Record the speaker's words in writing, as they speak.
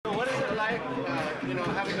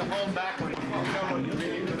like having to hold back when you know what you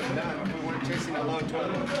really could have done? We weren't chasing a low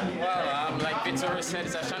total. Well, like Victoria said,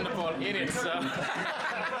 it's a Shandapol in it, so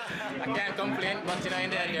I can't complain. But in the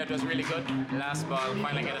end, it was really good. Last ball,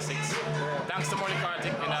 finally get a 6. Thanks to Murali,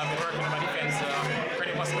 Kartik, I've been working on my defense.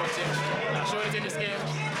 Pretty much coaching. Showed it in this game.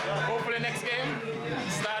 Hopefully next game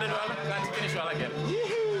started well, can't finish well again.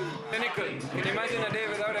 Pinnacle. Can you imagine a day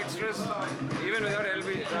without extras, even without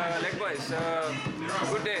LB leg boys?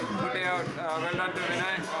 Good day out. Well done to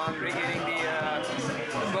Vinay on regaining the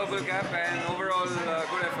purple cap, and overall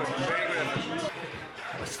good effort, very good effort.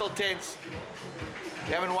 We're still tense.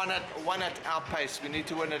 We haven't won at our pace. We need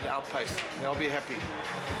to win at our pace. I'll be happy.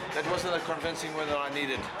 That wasn't a convincing win that I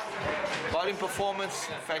needed. Bowling performance,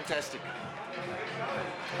 fantastic.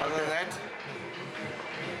 Other than that,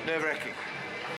 nerve-wracking.